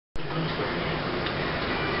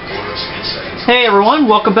Hey everyone,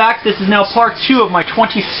 welcome back. This is now part 2 of my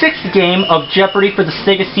 26th game of Jeopardy for the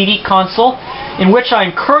Sega CD console, in which I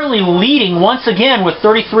am currently leading once again with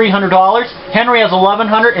 $3,300. Henry has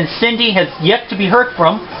 $1,100 and Cindy has yet to be heard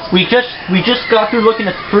from. We just got through looking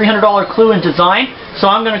at the $300 clue in design, so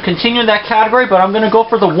I'm going to continue that category, but I'm going to go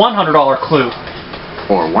for the $100 clue.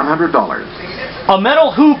 For $100. A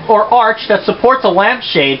metal hoop or arch that supports a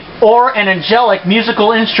lampshade or an angelic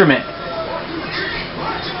musical instrument.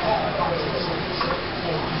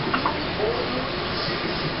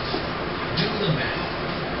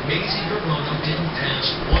 Didn't pass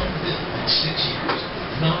one bill in 6 years.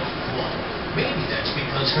 Not one. Maybe that's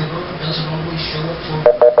because her vote doesn't always show up for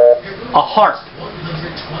a harp.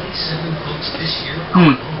 127 votes this year.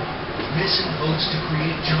 Missing votes to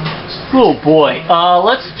create jobs. Oh boy.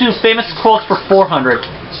 Let's do famous quotes for $400.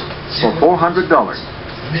 For $400.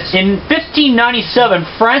 In 1597,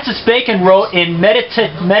 Francis Bacon wrote in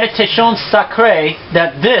Méditation Sacrée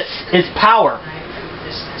that this is power.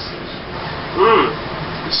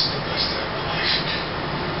 This is the best day of my life.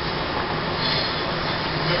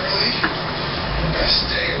 Literally, the best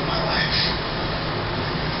day of my life.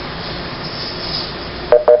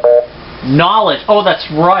 Knowledge. Oh, that's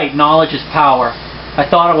right. Knowledge is power. I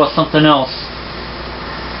thought it was something else.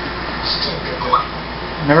 Still good.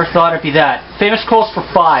 Never thought it'd be that. Famous quotes for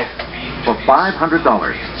 $5. For $500.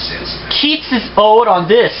 Keats's ode on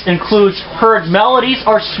this includes, heard melodies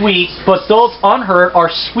are sweet, but those unheard are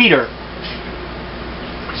sweeter.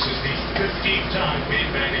 This is the 15th time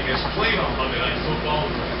Peyton Manning has played on Monday Night Football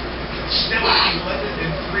with a stellar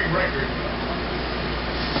 11-3 record.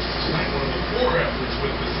 Tonight, one of the 4 efforts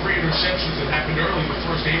with the 3 interceptions that happened early in the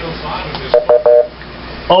first 8:05 of this.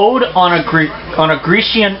 Ode on a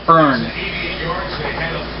Grecian urn. 88 yards. They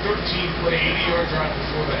had a 13-play, 80-yard drive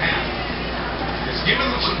before the half. It's given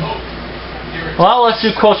them some hope. Well, let's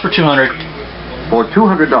do quotes for $200. For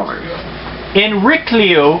 $200. In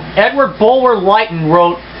Rickleo, Edward Bulwer Lytton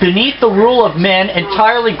wrote, "Beneath the rule of men,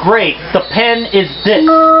 entirely great, the pen is this."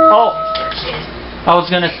 Oh, I was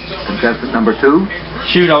gonna. Contestant number 2.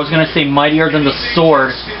 Shoot, I was gonna say mightier than the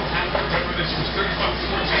sword.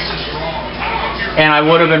 And I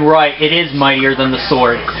would have been right. It is mightier than the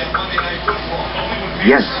sword.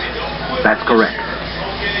 Yes, that's correct.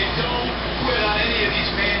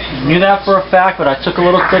 I knew that for a fact, but I took a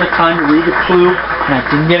little bit of time to read the clue, and I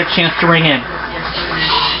didn't get a chance to ring in.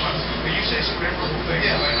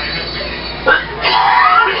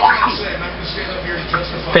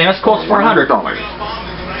 Famous quotes for $100.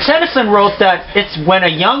 Tennyson wrote that it's when a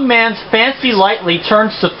young man's fancy lightly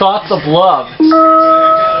turns to thoughts of love.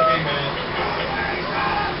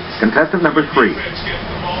 Contestant number 3.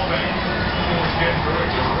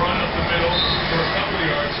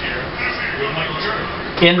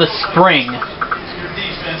 In the spring.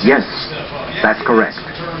 Yes, that's correct.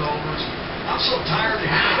 I'm so tired of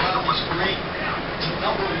hearing about this great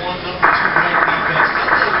number 1, number 2 ranked defense.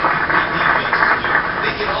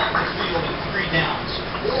 They get off the field in 3 downs,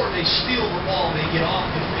 or they steal the ball and they get off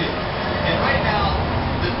the field. And right now,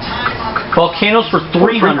 the time on the Volcanoes for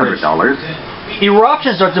 $300.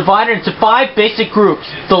 Eruptions are divided into 5 basic groups.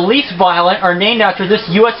 The least violent are named after this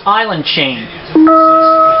U.S. island chain.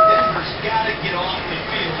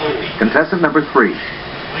 Contestant number 3.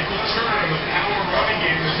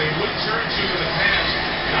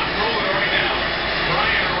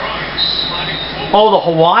 Oh, the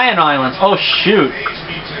Hawaiian Islands. Oh, shoot.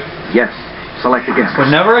 Yes, select again. Would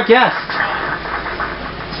never have guessed.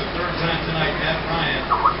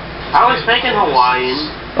 I was thinking Hawaiian.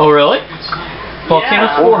 Oh, really? Volcanoes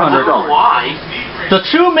Yeah, 400. Hawaii. The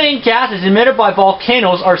 2 main gases emitted by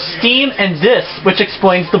volcanoes are steam and this, which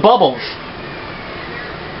explains the bubbles.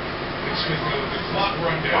 The clock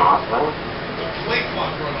run down. The play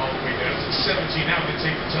clock run all the way down to 17 now. They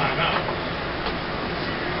take the time out.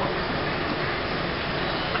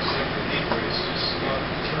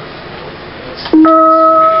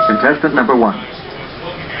 Contestant number 1.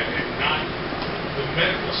 Looking at it, not the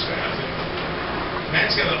medical staff.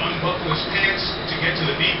 Matt's got to unbuckle his pants to get to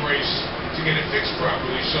the knee brace to get it fixed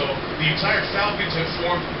properly. So the entire Falcons have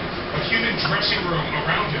formed a human dressing room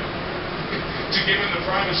around him to give him the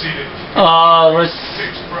privacy to Let's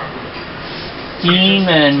fix properly. steam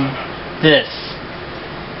and this.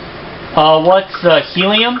 What's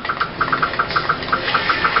helium?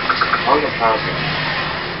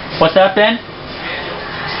 What's that, Ben?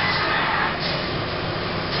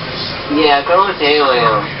 Yeah, go with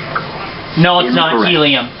helium. No, it's not Incorrect.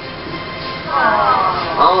 helium.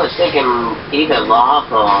 I was thinking either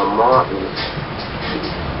lava or molten.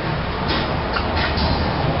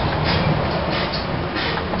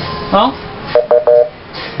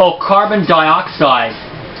 Well, Oh, carbon dioxide.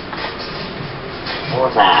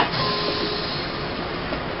 What's that?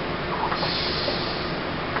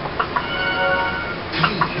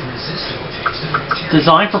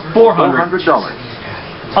 Designed for $400. $400.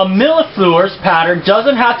 A millefleur's pattern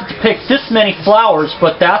doesn't have to depict this many flowers,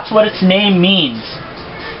 but that's what its name means.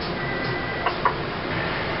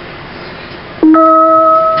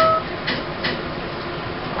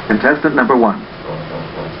 Contestant number 1.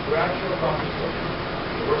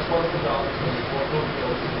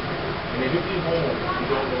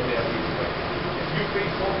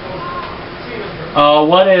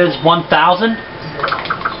 What is 1,000?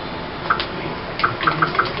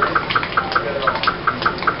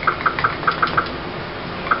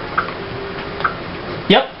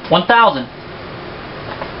 Yep, 1,000.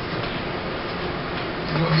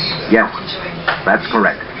 Yes, that's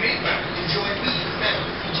correct.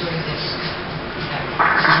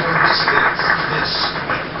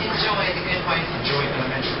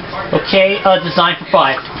 Okay, designed for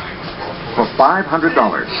 5. For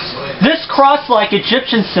 $500. This cross-like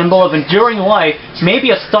Egyptian symbol of enduring life may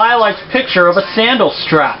be a stylized picture of a sandal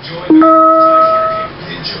strap.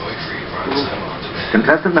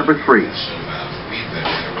 Contestant number 3.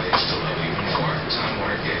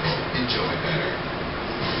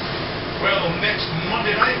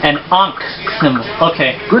 An Ankh symbol.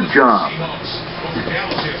 Okay. Good job.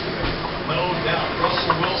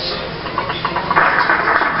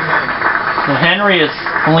 Well, Henry is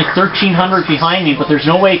only 1,300 behind me, but there's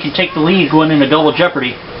no way he can take the lead going into double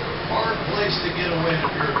Jeopardy. Hard place to get a win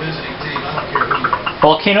if you're a visiting team. I don't care who you are.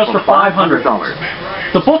 Volcanoes for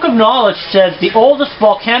 $500. The Book of Knowledge says the oldest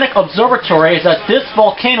volcanic observatory is at this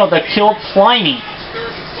volcano that killed Pliny.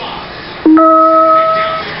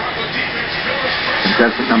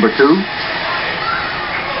 Contestant number 2.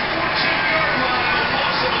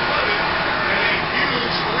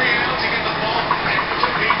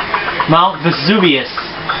 Mount Vesuvius.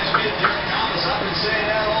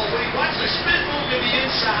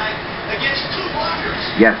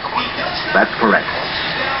 Yes, that's correct.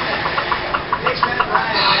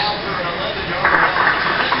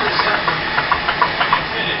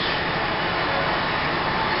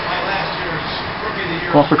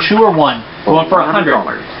 Going for 2 or 1? Going for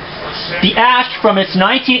 $100. The ash from its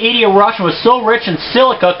 1980 eruption was so rich in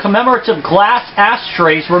silica, commemorative glass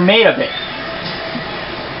ashtrays were made of it.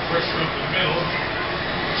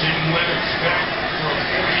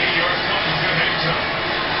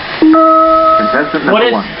 Contestant number What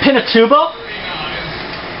is 1. Pinatubo?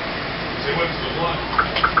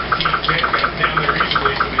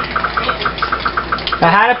 I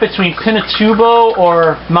had it between Pinatubo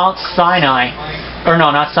or Mount Sinai. Or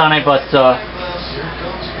no, not Sinai, but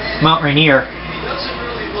Mount Rainier.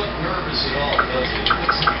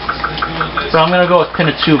 So I'm going to go with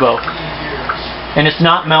Pinatubo. And it's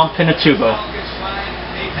not Mount Pinatubo.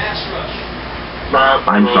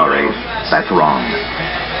 I'm sorry, that's wrong.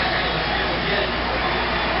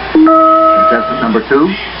 Contestant number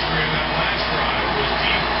 2.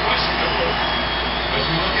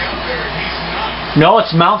 No,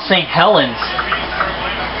 it's Mount St. Helens.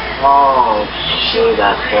 Oh, shoot,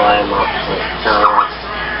 that's why I'm up to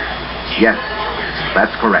Yes,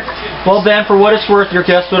 that's correct. Well, Ben, for what it's worth, your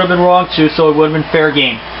guess would have been wrong too, so it would have been fair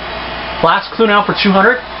game. Last clue now for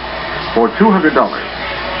 200. For $200.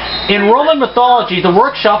 In Roman mythology, the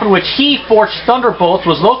workshop in which he forged thunderbolts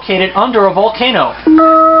was located under a volcano.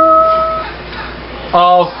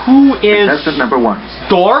 Who is Contestant number 1.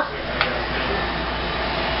 Thor?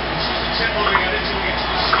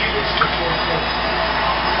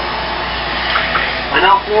 I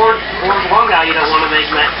know Ford's one guy you don't want to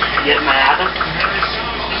get mad.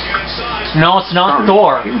 No, it's not Sorry,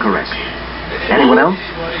 Thor. Incorrect. Anyone else?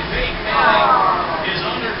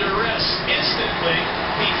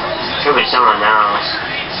 Should be someone else.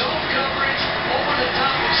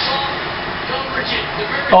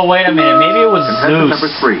 Oh, wait a minute. Maybe it was Contestant Zeus. number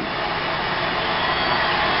 3.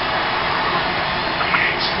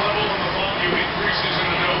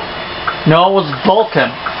 No, it was Vulcan.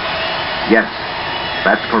 Yes,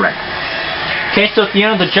 that's correct. Okay, so at the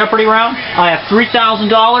end of the Jeopardy round, I have $3,000.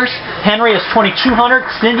 Henry has $2,200.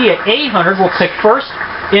 Cindy at $800 will pick first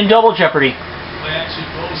in double Jeopardy.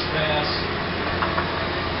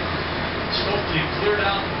 Cleared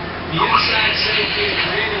out the inside syndicate,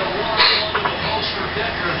 created a wall under the post for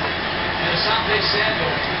Decker and Asante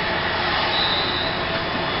Samuel.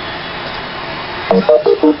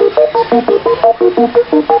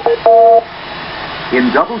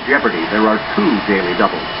 In Double Jeopardy, there are 2 daily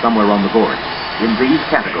doubles somewhere on the board in these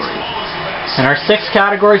categories. And our 6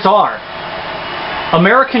 categories are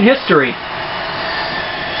American history,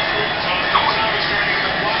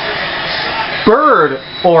 Bird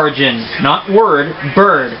origin, not word,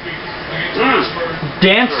 bird.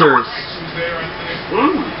 Dancers.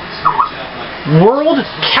 World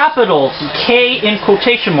capitals, K in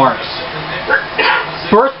quotation marks.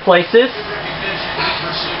 Birthplaces.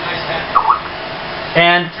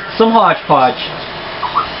 And some hodgepodge.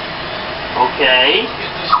 Okay.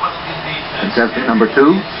 Contestant number 2.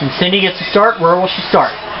 And Cindy gets to start. Where will she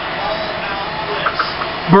start?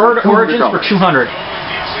 Bird origins for 200.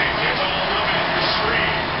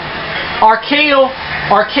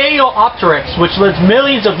 Archaeopteryx, which lived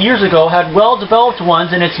millions of years ago, had well-developed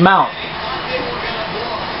ones in its mouth.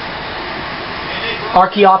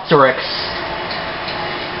 Archaeopteryx.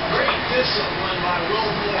 Great discipline by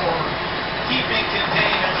Will Moore. Keeping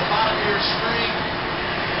contained at the bottom of your screen.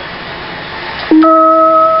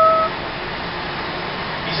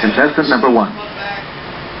 Contestant number 1. Numerous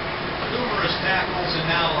tackles and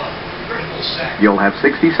now a critical sack. You'll have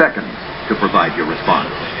 60 seconds to provide your response.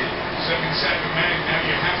 Second sack of Manning, now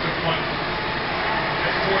you have to punt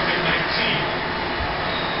at 4th and 19.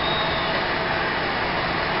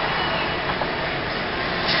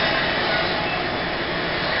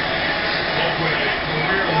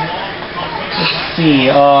 Let's see.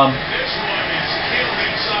 This one is killed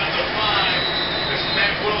inside the 5 as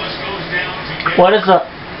Matt Willis goes down to get What is a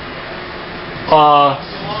the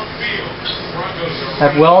long field. Broncos are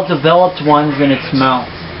have well-developed ones in its mouth?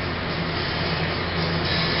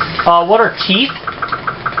 What are teeth?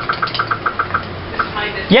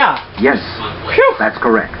 Yeah. Yes, Phew. that's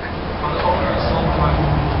correct.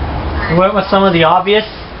 I went with some of the obvious.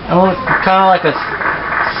 I went kind of like a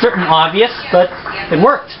certain obvious, but it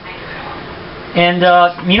worked. And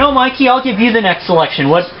you know, Mikey, I'll give you the next selection.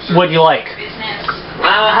 What would you like?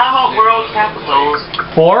 How about World Capitals?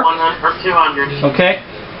 4? 100 or 200. Okay.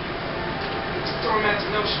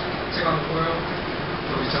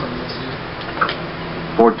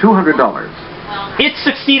 For $200. It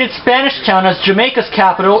succeeded Spanish Town as Jamaica's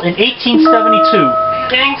capital in 1872.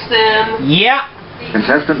 Kingston. Yeah.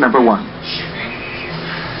 Contestant number 1.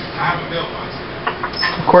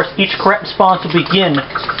 Of course, each correct response will begin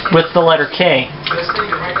with the letter K.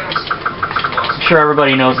 I'm sure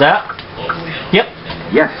everybody knows that. Yep.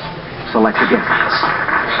 Yes, select again.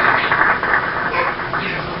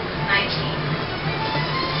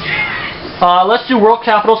 Let's do world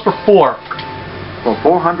capitals for 4. For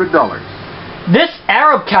 $400. This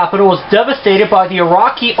Arab capital was devastated by the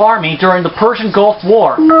Iraqi army during the Persian Gulf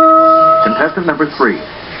War. Contestant number 3.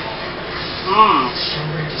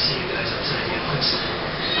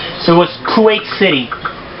 It was Kuwait City.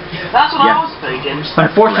 That's what Yes. I was thinking.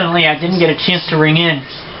 Unfortunately, I didn't get a chance to ring in.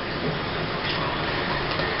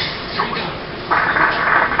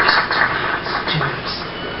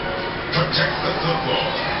 protect the football.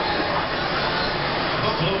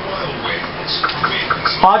 Buffalo Wild Wings.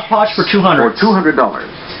 Hodgepodge for For $200. $200.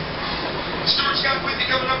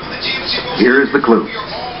 Here is the clue.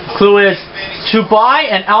 Clue is, to buy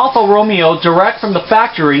an Alfa Romeo direct from the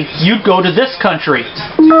factory, you'd go to this country.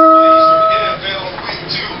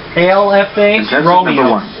 ALFA Contestant Romeo.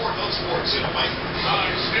 number 1.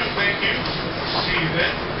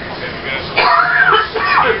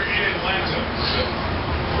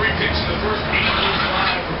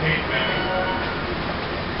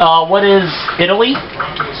 What is Italy?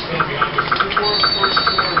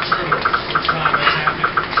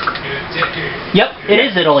 Yep, it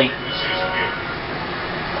is Italy.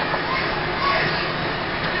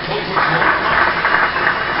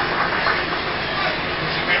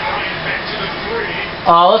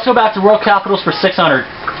 Let's go back to world capitals for 600.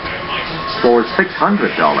 For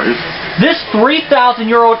 $600. This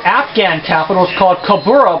 3,000-year-old Afghan capital is called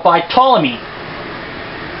Kabura by Ptolemy.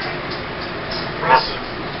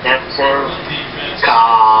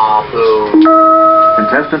 Kabul.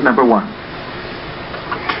 Contestant number 1.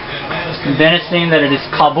 And then it's named that it is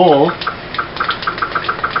Kabul.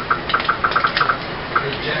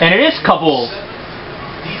 And it is Kabul.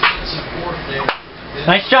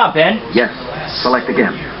 Nice job, Ben. Yes, select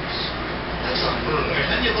again.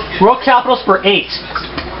 World capitals for 8.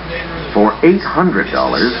 For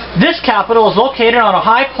 $800. This capital is located on a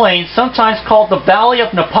high plain, sometimes called the Valley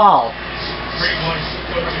of Nepal.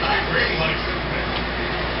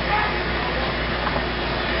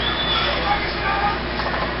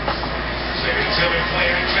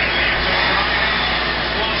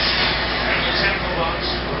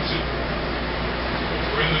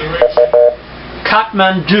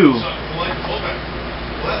 Kathmandu.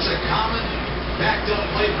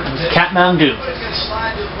 Kathmandu.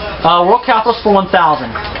 World capitals for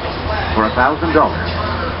 1,000. For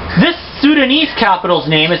 $1,000. This Sudanese capital's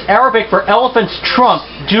name is Arabic for elephant's trunk,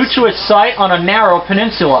 due to its site on a narrow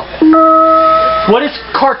peninsula. What is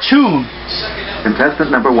cartoon?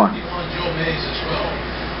 Contestant number 1. Joe Mays as well.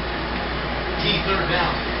 Key third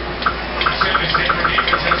down.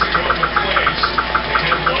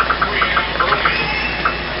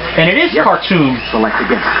 And it is Yes. cartoon. Select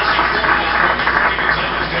again.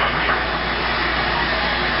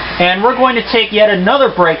 And we're going to take yet another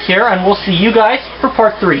break here, and we'll see you guys for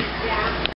part 3.